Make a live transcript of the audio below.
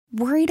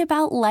Worried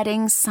about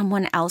letting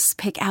someone else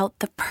pick out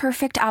the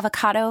perfect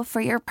avocado for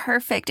your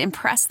perfect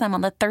impress them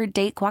on the third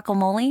date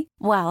guacamole?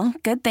 Well,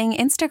 good thing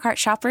Instacart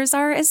shoppers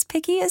are as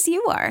picky as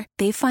you are.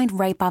 They find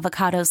ripe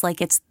avocados like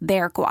it's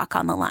their guac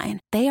on the line.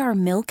 They are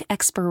milk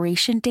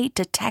expiration date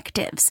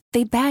detectives.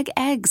 They bag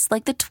eggs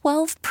like the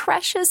 12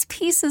 precious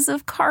pieces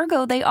of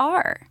cargo they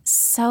are.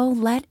 So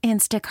let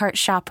Instacart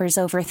shoppers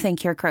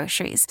overthink your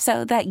groceries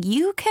so that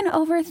you can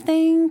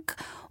overthink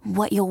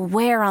what you'll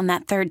wear on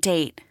that third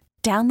date.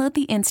 Download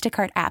the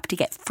Instacart app to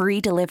get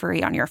free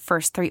delivery on your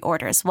first 3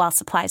 orders while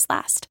supplies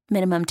last.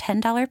 Minimum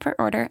 $10 per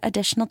order.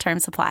 Additional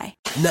terms apply.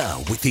 Now,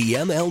 with the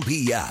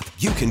MLB app,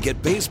 you can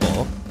get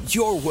baseball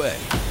your way.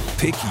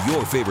 Pick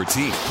your favorite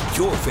team,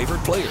 your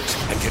favorite players,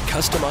 and get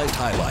customized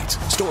highlights,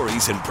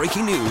 stories, and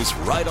breaking news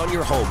right on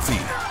your home feed.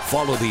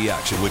 Follow the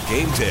action with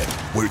Game 10,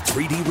 where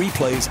 3D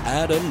replays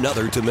add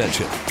another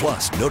dimension.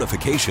 Plus,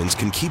 notifications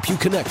can keep you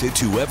connected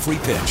to every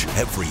pitch,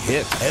 every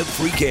hit,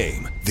 every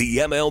game. The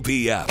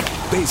MLB app.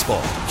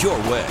 Baseball your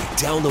way.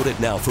 Download it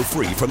now for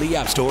free from the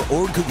App Store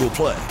or Google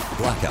Play.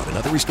 Blackout and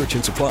other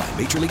restrictions apply.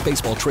 Major League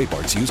Baseball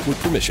trademarks used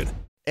with permission.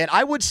 And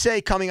I would say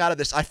coming out of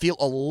this, I feel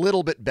a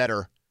little bit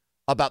better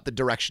about the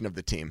direction of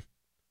the team.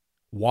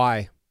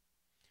 Why?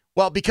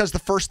 Well, because the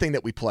first thing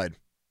that we played,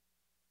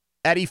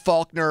 Eddie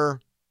Faulkner,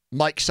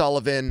 Mike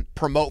Sullivan,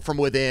 promote from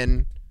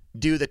within,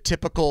 do the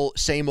typical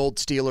same old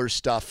Steelers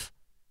stuff.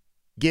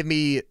 Give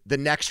me the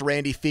next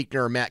Randy Fichtner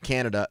or Matt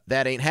Canada.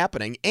 That ain't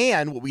happening.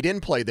 And what we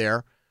didn't play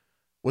there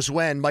was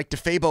when Mike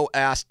DeFabo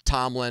asked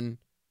Tomlin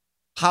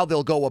how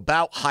they'll go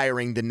about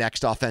hiring the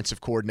next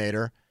offensive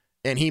coordinator,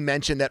 and he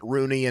mentioned that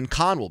Rooney and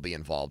Khan will be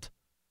involved.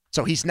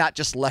 So he's not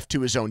just left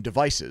to his own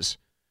devices.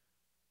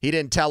 He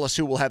didn't tell us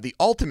who will have the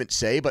ultimate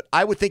say, but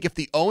I would think if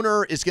the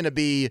owner is going to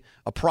be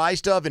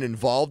apprised of and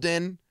involved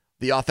in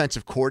the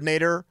offensive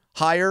coordinator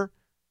hire,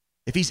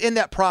 if he's in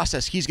that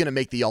process, he's going to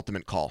make the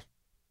ultimate call.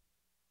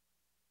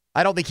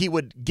 I don't think he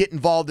would get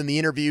involved in the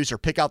interviews or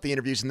pick out the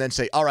interviews and then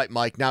say, all right,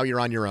 Mike, now you're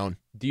on your own.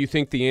 Do you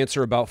think the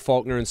answer about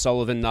Faulkner and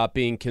Sullivan not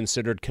being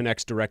considered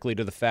connects directly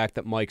to the fact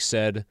that Mike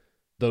said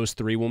those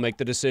 3 will make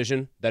the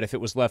decision? That if it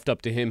was left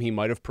up to him, he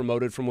might have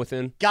promoted from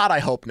within? God, I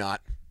hope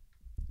not.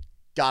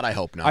 God, I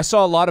hope not. I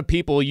saw a lot of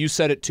people, you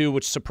said it too,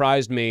 which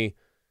surprised me,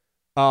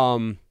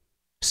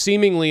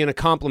 seemingly in a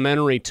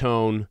complimentary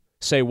tone,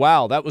 say,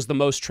 wow, that was the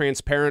most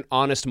transparent,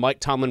 honest Mike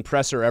Tomlin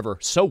presser ever.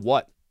 So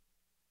what?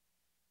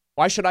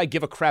 Why should I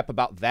give a crap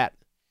about that?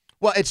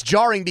 Well, it's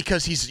jarring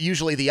because he's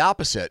usually the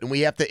opposite, and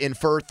we have to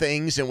infer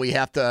things, and we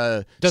have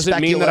to Does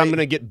speculate. it mean that I'm going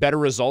to get better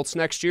results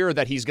next year, or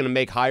that he's going to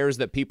make hires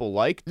that people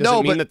like? Does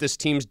it mean that this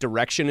team's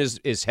direction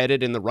is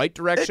headed in the right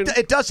direction?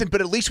 It doesn't, but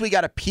at least we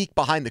got a peek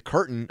behind the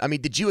curtain. I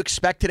mean, did you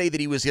expect today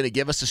that he was going to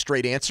give us a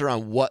straight answer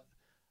on what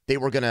they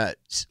were going to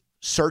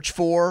search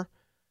for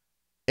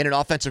in an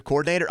offensive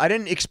coordinator? I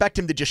didn't expect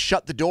him to just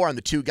shut the door on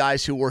the 2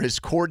 guys who were his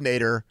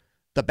coordinator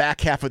the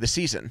back half of the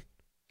season.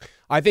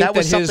 I think that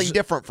was something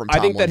different from Tomlin.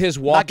 I think that his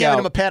walkout... Not giving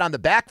him a pat on the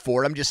back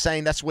for it. I'm just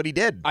saying that's what he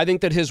did. I think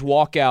that his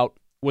walkout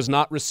was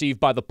not received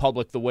by the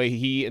public the way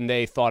he and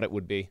they thought it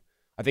would be.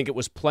 I think it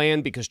was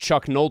planned because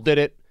Chuck Noll did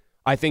it.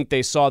 I think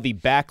they saw the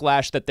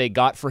backlash that they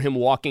got for him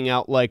walking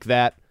out like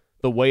that,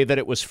 the way that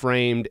it was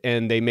framed,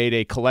 and they made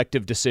a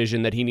collective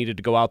decision that he needed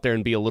to go out there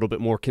and be a little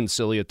bit more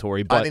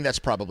conciliatory. But I think that's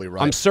probably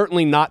right. I'm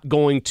certainly not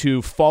going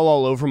to fall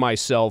all over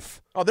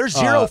myself. Oh, there's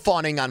zero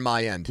fawning on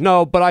my end.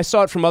 No, but I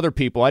saw it from other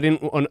people.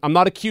 I'm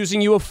not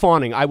accusing you of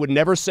fawning. I would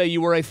never say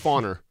you were a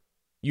fawner.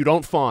 You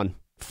don't fawn.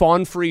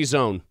 Fawn-free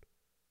zone.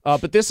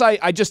 But this, I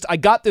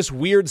got this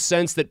weird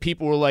sense that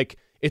people were like,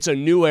 it's a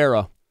new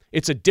era.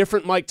 It's a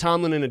different Mike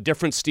Tomlin and a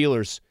different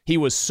Steelers. He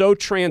was so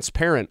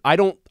transparent. I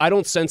don't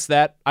sense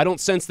that. I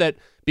don't sense that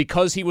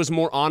because he was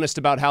more honest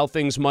about how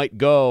things might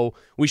go,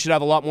 we should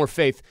have a lot more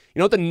faith. You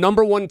know what the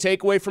number one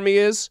takeaway for me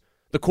is?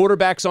 The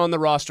quarterback's on the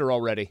roster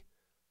already.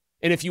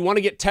 And if you want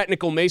to get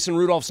technical, Mason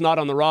Rudolph's not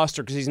on the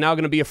roster because he's now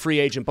going to be a free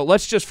agent. But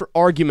let's just for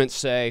argument's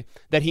say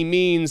that he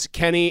means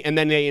Kenny and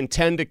then they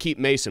intend to keep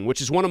Mason, which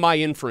is one of my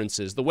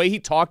inferences. The way he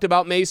talked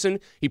about Mason,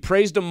 he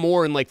praised him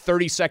more in like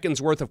 30 seconds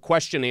worth of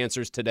question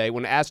answers today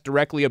when asked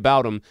directly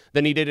about him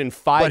than he did in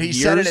 5 years. But he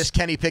said it as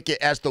Kenny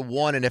Pickett as the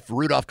 1, and if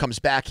Rudolph comes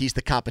back, he's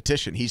the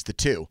competition. He's the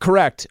 2.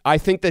 Correct. I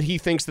think that he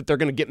thinks that they're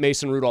going to get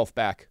Mason Rudolph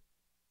back.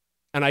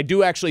 And I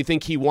do actually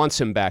think he wants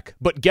him back.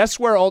 But guess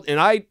where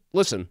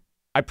listen,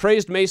 I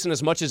praised Mason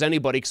as much as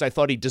anybody because I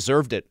thought he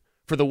deserved it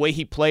for the way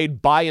he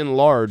played by and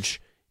large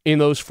in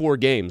those 4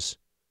 games.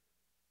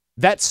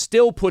 That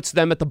still puts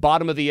them at the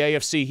bottom of the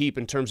AFC heap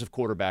in terms of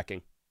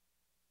quarterbacking.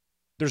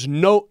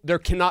 There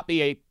cannot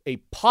be a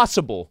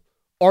possible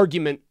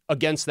argument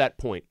against that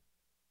point.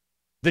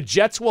 The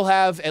Jets will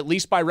have, at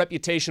least by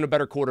reputation, a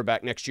better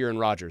quarterback next year in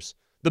Rodgers.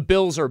 The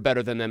Bills are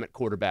better than them at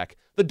quarterback.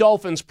 The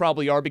Dolphins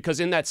probably are because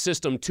in that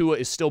system, Tua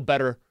is still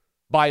better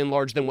by and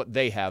large than what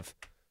they have.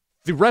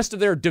 The rest of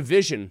their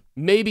division,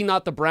 maybe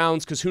not the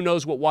Browns because who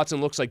knows what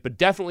Watson looks like, but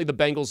definitely the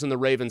Bengals and the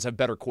Ravens have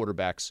better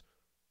quarterbacks.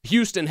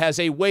 Houston has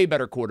a way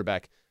better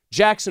quarterback.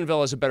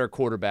 Jacksonville has a better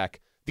quarterback.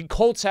 The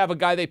Colts have a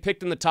guy they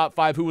picked in the top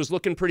 5 who was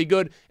looking pretty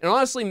good. And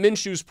honestly,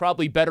 Minshew's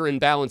probably better in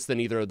balance than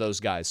either of those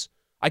guys.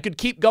 I could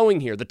keep going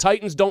here. The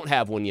Titans don't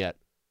have one yet.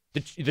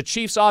 The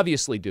Chiefs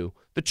obviously do.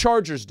 The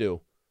Chargers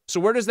do. So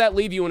where does that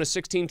leave you in a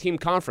 16-team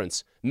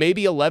conference?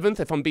 Maybe 11th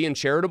if I'm being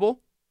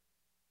charitable?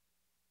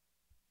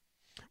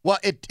 Well,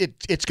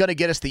 it's going to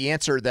get us the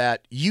answer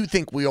that you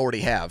think we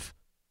already have,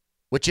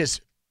 which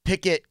is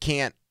Pickett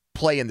can't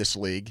play in this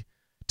league.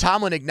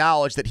 Tomlin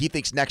acknowledged that he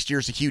thinks next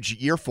year's a huge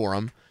year for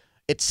him.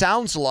 It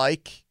sounds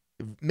like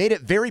made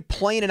it very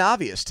plain and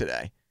obvious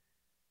today.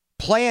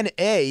 Plan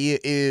A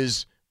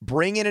is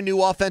bring in a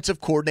new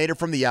offensive coordinator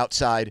from the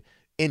outside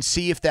and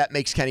see if that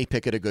makes Kenny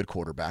Pickett a good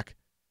quarterback.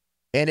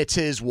 And it's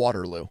his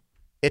Waterloo.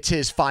 It's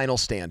his final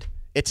stand.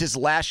 It's his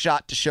last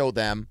shot to show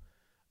them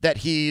that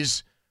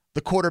he's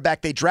the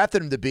quarterback they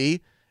drafted him to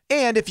be.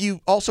 And if you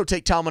also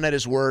take Tomlin at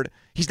his word,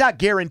 he's not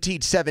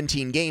guaranteed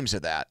 17 games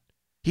of that.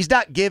 He's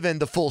not given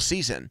the full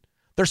season.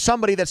 There's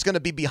somebody that's going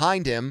to be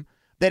behind him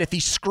that if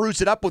he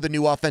screws it up with a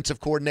new offensive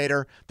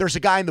coordinator, there's a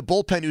guy in the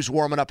bullpen who's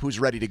warming up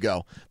who's ready to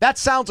go. That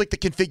sounds like the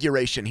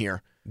configuration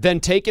here. Then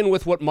taken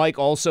with what Mike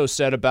also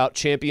said about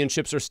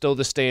championships are still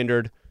the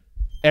standard,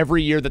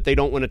 every year that they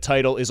don't win a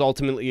title is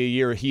ultimately a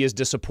year he is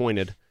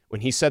disappointed. When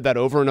he said that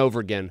over and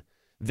over again,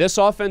 this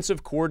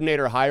offensive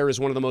coordinator hire is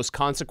one of the most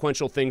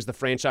consequential things the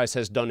franchise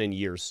has done in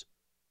years.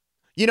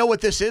 You know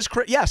what this is?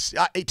 Yes.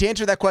 To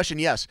answer that question,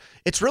 yes.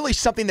 It's really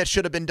something that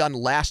should have been done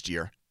last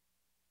year.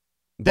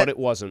 But it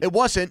wasn't. It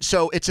wasn't,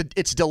 so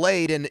it's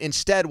delayed, and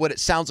instead what it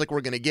sounds like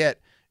we're going to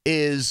get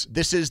is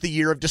this is the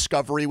year of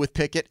discovery with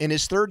Pickett in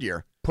his third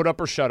year. Put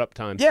up or shut up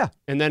time. Yeah.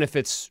 And then if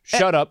it's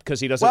shut up because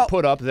he doesn't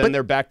put up, then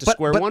they're back to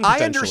square one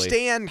potentially. I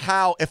understand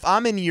how, if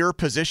I'm in your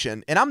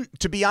position, and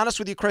to be honest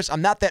with you, Chris,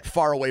 I'm not that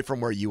far away from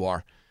where you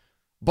are,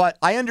 but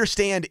I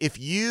understand if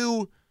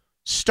you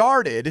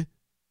started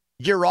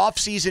your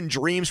offseason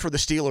dreams for the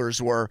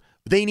Steelers were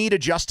they need a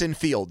Justin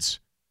Fields.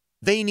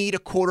 They need a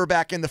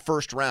quarterback in the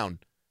first round.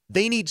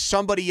 They need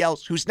somebody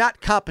else who's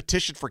not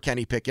competition for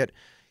Kenny Pickett.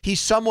 He's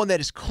someone that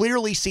is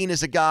clearly seen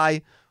as a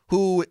guy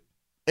who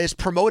is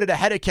promoted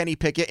ahead of Kenny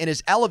Pickett and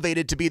is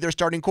elevated to be their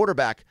starting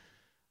quarterback.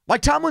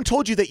 Mike Tomlin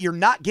told you that you're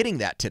not getting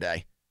that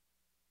today.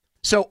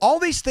 So all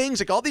these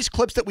things, like all these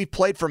clips that we've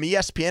played from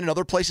ESPN and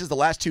other places the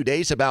last 2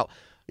 days about,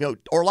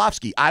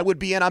 Orlovsky, I would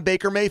be in on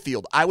Baker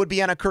Mayfield. I would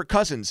be in on Kirk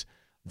Cousins.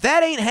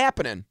 That ain't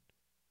happening.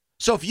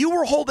 So if you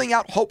were holding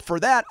out hope for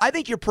that, I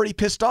think you're pretty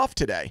pissed off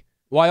today.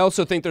 Well, I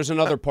also think there's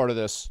another part of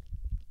this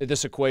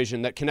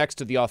equation that connects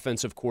to the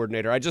offensive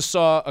coordinator. I just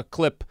saw a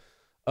clip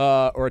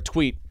or a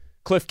tweet.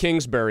 Cliff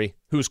Kingsbury,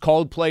 who's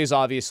called plays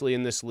obviously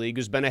in this league,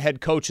 who's been a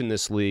head coach in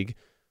this league,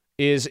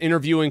 is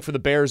interviewing for the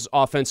Bears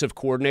offensive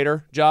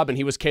coordinator job, and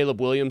he was Caleb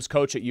Williams'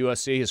 coach at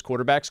USC, his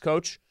quarterback's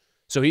coach.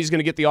 So he's going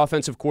to get the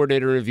offensive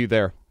coordinator interview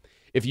there.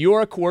 If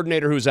you're a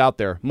coordinator who's out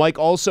there, Mike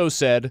also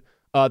said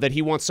that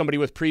he wants somebody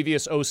with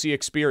previous OC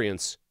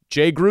experience.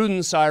 Jay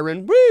Gruden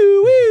siren,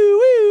 woo, woo,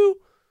 woo.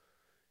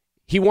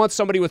 He wants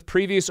somebody with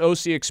previous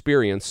OC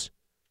experience.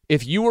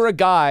 If you were a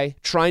guy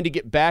trying to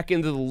get back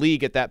into the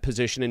league at that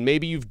position, and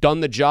maybe you've done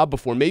the job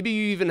before, maybe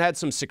you even had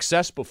some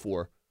success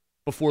before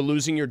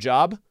losing your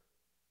job,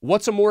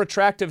 what's a more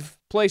attractive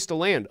place to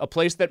land? A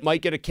place that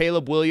might get a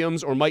Caleb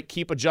Williams or might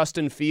keep a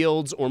Justin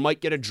Fields or might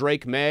get a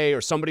Drake May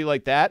or somebody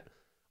like that?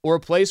 Or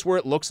a place where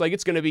it looks like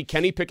it's going to be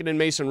Kenny Pickett and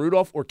Mason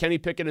Rudolph or Kenny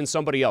Pickett and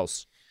somebody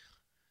else?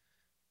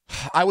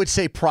 I would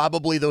say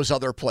probably those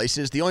other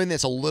places. The only thing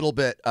that's a little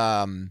bit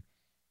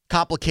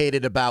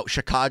complicated about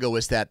Chicago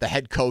is that the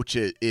head coach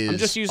is I'm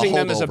just using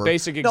them as a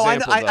basic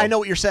example. No, I know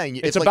what you're saying.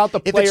 It's about the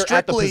player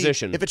at the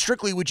position. If it's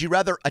strictly, would you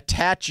rather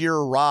hitch a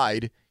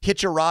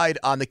ride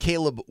on the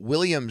Caleb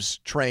Williams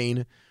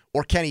train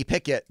or Kenny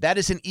Pickett? That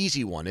is an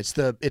easy one.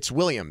 It's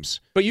Williams.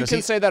 But you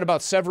can say that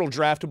about several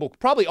draftable,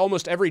 probably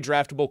almost every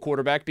draftable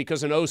quarterback,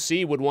 because an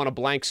OC would want a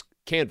blank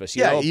canvas.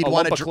 You'd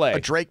want a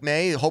Drake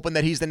May, hoping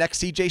that he's the next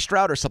C.J.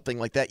 Stroud or something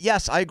like that.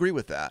 Yes, I agree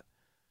with that.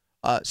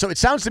 So it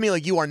sounds to me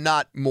like you are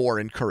not more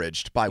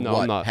encouraged by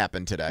what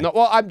happened today. No,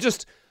 well,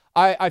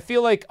 I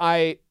feel like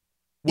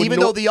even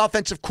though the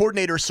offensive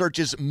coordinator search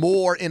is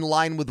more in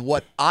line with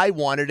what I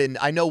wanted, and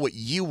I know what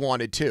you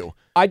wanted too.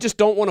 I just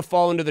don't want to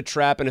fall into the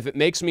trap, and if it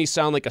makes me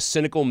sound like a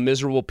cynical,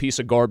 miserable piece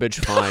of garbage,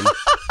 fine.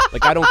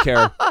 Like, I don't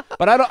care.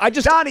 But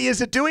Donnie,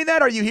 is it doing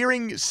that? Are you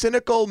hearing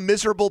cynical,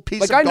 miserable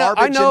piece of garbage?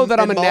 I know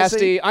that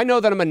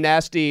I'm a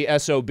nasty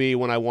SOB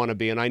when I want to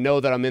be, and I know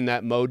that I'm in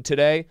that mode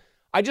today.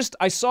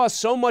 I saw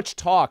so much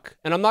talk,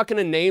 and I'm not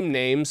going to name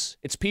names.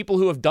 It's people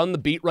who have done the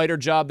beat writer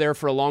job there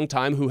for a long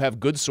time, who have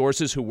good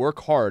sources, who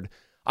work hard.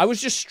 I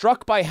was just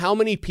struck by how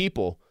many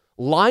people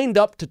lined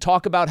up to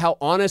talk about how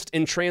honest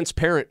and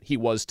transparent he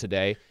was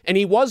today, and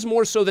he was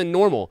more so than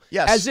normal.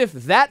 Yes. As if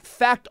that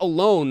fact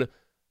alone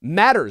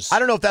matters. I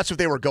don't know if that's what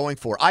they were going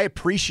for. I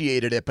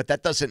appreciated it, but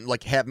that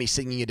doesn't have me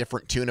singing a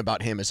different tune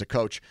about him as a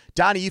coach.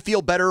 Donnie, you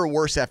feel better or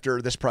worse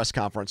after this press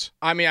conference?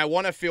 I mean, I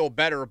want to feel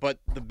better, but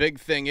the big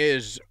thing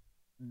is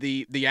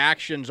the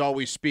actions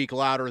always speak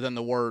louder than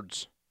the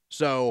words.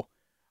 So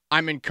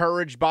I'm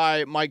encouraged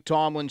by Mike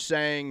Tomlin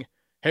saying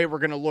hey, we're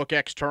going to look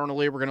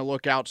externally, we're going to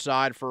look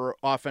outside for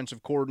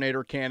offensive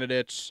coordinator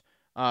candidates.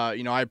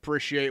 I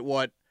appreciate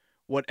what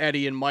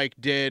Eddie and Mike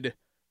did,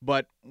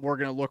 but we're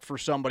going to look for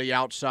somebody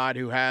outside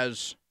who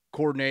has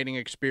coordinating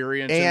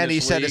experience. And in this he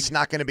said league. it's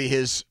not going to be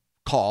his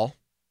call.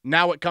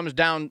 Now it comes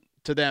down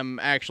to them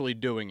actually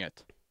doing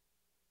it.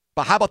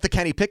 But how about the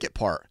Kenny Pickett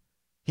part?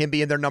 Him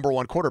being their number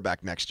one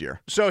quarterback next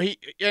year. So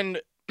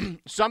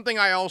something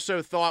I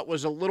also thought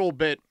was a little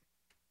bit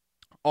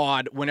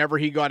odd whenever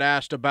he got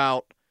asked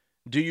about,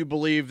 do you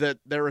believe that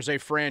there is a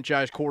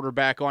franchise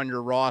quarterback on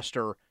your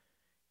roster?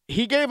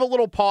 He gave a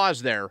little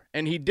pause there,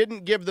 and he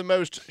didn't give the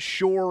most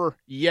sure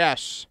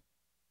yes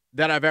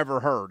that I've ever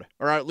heard,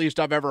 or at least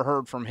I've ever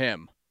heard from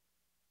him.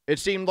 It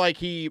seemed like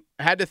he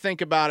had to think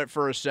about it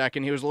for a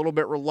second. He was a little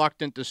bit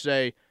reluctant to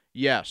say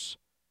yes.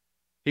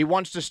 He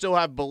wants to still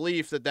have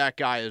belief that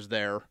guy is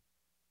there.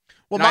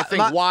 Well, and I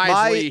think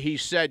wisely he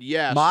said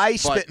yes.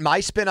 My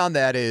spin on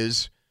that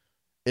is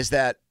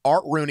that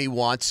Art Rooney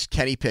wants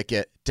Kenny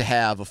Pickett to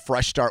have a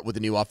fresh start with a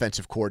new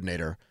offensive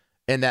coordinator,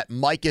 and that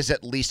Mike is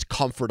at least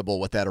comfortable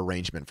with that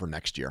arrangement for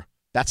next year.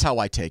 That's how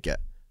I take it.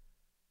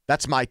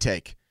 That's my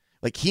take.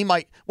 Like he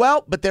might,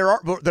 but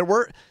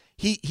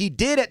he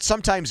did at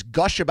sometimes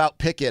gush about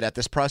Pickett at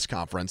this press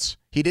conference.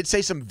 He did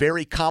say some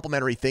very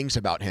complimentary things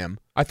about him.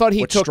 I thought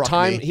he took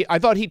time. I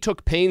thought he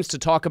took pains to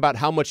talk about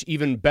how much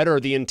even better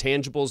the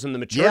intangibles and the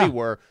maturity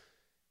were.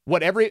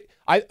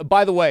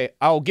 By the way,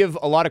 I'll give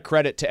a lot of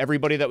credit to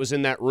everybody that was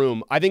in that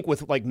room. I think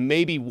with like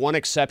maybe one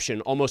exception,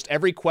 almost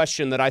every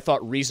question that I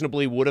thought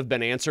reasonably would have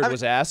been answered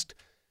was asked.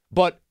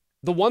 But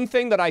the one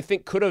thing that I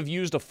think could have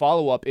used a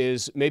follow-up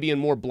is maybe in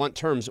more blunt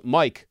terms,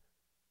 Mike,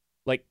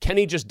 like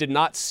Kenny just did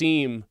not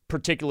seem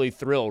particularly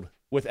thrilled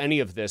with any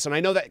of this. And I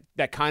know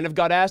that kind of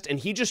got asked, and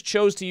he just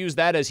chose to use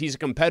that as he's a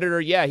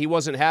competitor. Yeah, he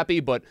wasn't happy,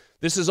 but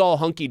this is all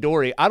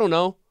hunky-dory. I don't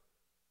know.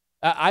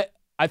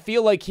 I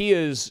feel like he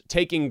is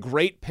taking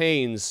great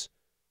pains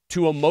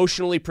to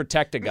emotionally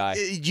protect a guy.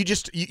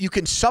 You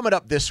can sum it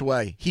up this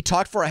way. He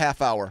talked for a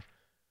half hour.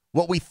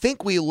 What we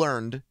think we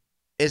learned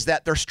is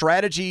that their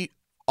strategy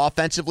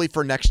offensively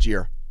for next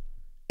year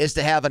is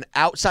to have an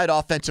outside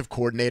offensive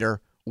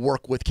coordinator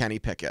work with Kenny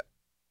Pickett.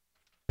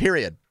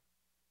 Period.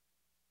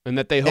 And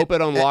that they hope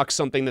it unlocks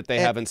something that they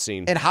haven't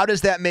seen. And how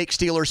does that make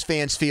Steelers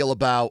fans feel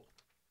about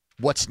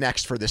what's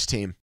next for this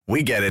team?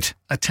 We get it.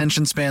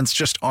 Attention spans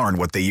just aren't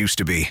what they used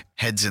to be.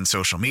 Heads in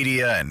social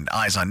media and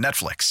eyes on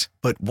Netflix.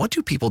 But what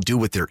do people do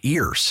with their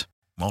ears?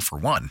 Well, for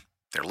one,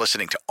 they're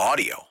listening to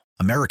audio.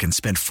 Americans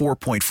spend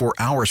 4.4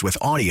 hours with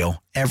audio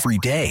every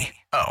day.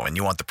 Oh, and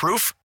you want the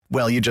proof?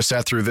 Well, you just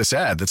sat through this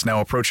ad that's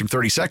now approaching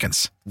 30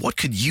 seconds. What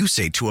could you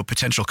say to a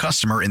potential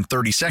customer in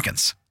 30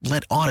 seconds?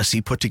 Let Odyssey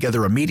put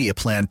together a media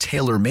plan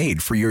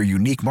tailor-made for your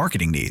unique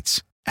marketing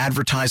needs.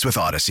 Advertise with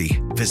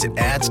Odyssey. Visit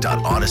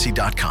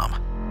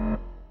ads.odyssey.com.